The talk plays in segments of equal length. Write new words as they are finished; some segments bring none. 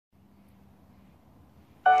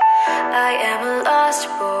I am a lost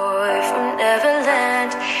boy from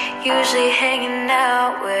Neverland, usually hanging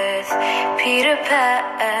out with Peter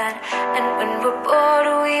Pan. And when we're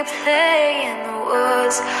bored we play in the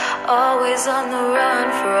woods, always on the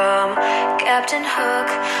run from Captain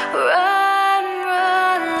Hook. Run,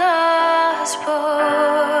 run, lost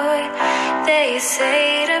boy, they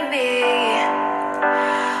say to me,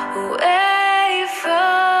 away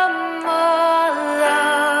from all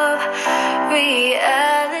love,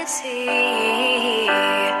 reality.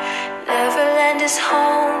 Neverland is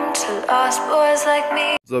home to lost boys like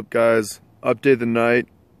me. What's up, guys? Update of the night.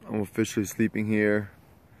 I'm officially sleeping here.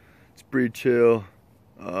 It's pretty chill.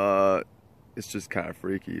 It's just kind of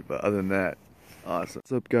freaky, but other than that, awesome.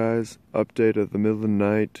 What's up, guys? Update of the middle of the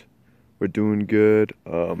night. We're doing good.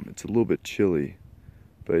 It's a little bit chilly,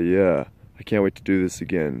 but yeah, I can't wait to do this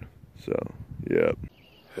again. So, yeah.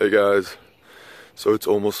 Hey guys, so it's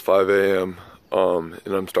almost 5 a.m.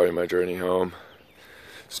 And I'm starting my journey home.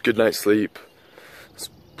 It's a good night's sleep. It's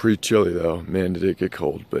pretty chilly though. Man, did it get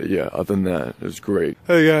cold. But yeah, other than that, it was great.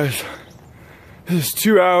 Hey guys, this is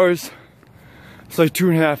 2 hours. It's like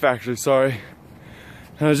 2.5 actually, sorry.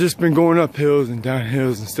 And I've just been going up hills and down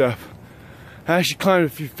hills and stuff. I actually climbed a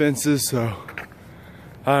few fences, so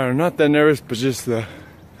I don't know, not that nervous, but just the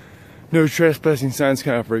no trespassing signs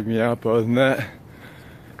kind of freak me out. But other than that,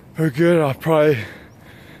 we're good. I'll probably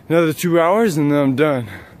another 2 hours and then I'm done.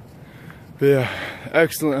 But yeah,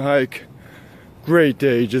 excellent hike. Great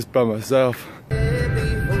day just by myself.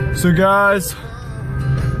 So guys,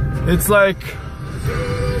 it's like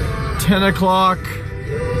 10 o'clock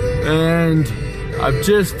and I've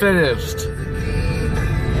just finished.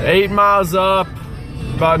 8 miles up,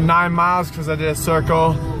 about 9 miles because I did a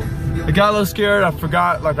circle. I got a little scared, I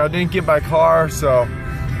forgot, like I didn't get my car, so,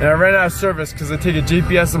 and I ran out of service because I take a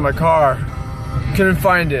GPS in my car. Couldn't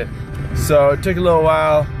find it, so it took a little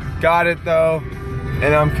while. Got it though,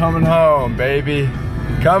 and I'm coming home, baby.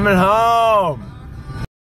 Coming home!